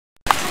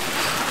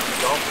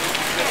This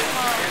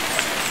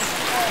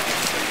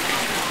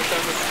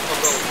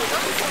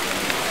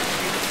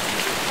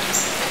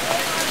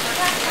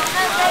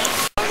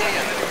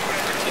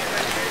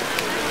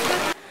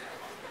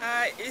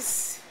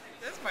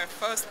is my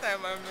first time.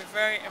 I'm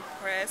very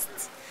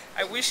impressed.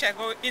 I wish I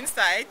go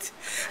inside.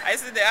 I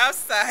see the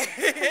outside,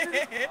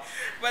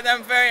 but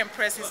I'm very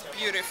impressed. It's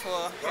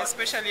beautiful,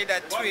 especially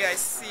that tree. I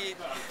see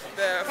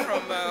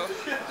from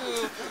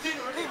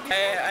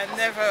I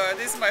never.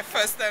 This is my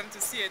first time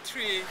to see a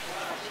tree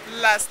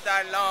last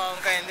that long,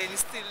 and then it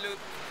still look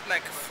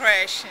like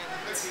fresh and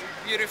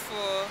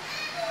beautiful.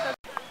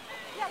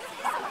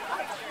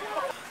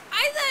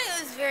 I thought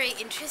it was very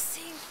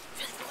interesting.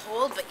 Really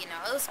cold, but you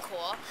know, it was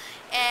cool.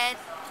 And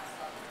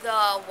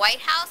the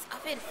White House,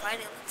 I've been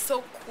finding it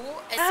so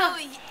cool. And so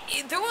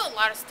there was a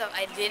lot of stuff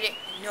I didn't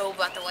know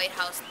about the White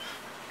House.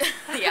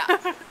 Yeah.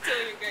 Till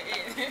you get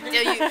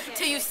in.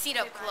 Till you see it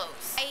up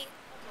close. I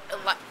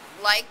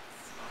like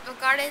the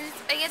gardens,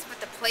 I guess, but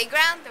the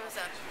playground, there was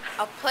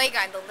a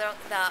playground,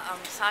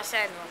 Sasha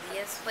and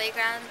Malia's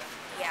playground.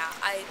 Yeah,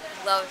 I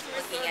loved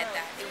looking at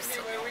that. It was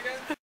so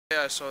cool.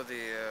 Yeah, I saw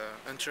the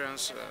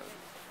entrance.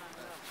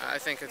 I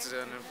think it's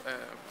an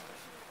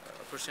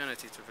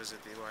opportunity to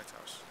visit the White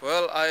House.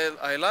 Well,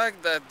 I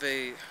like that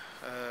they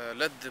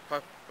let the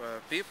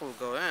people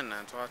go in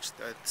and watch,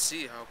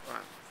 see how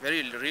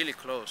really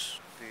close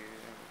the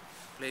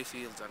play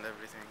fields and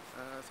everything.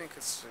 I think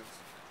it's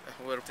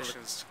where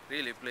politicians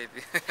really play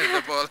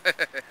the ball.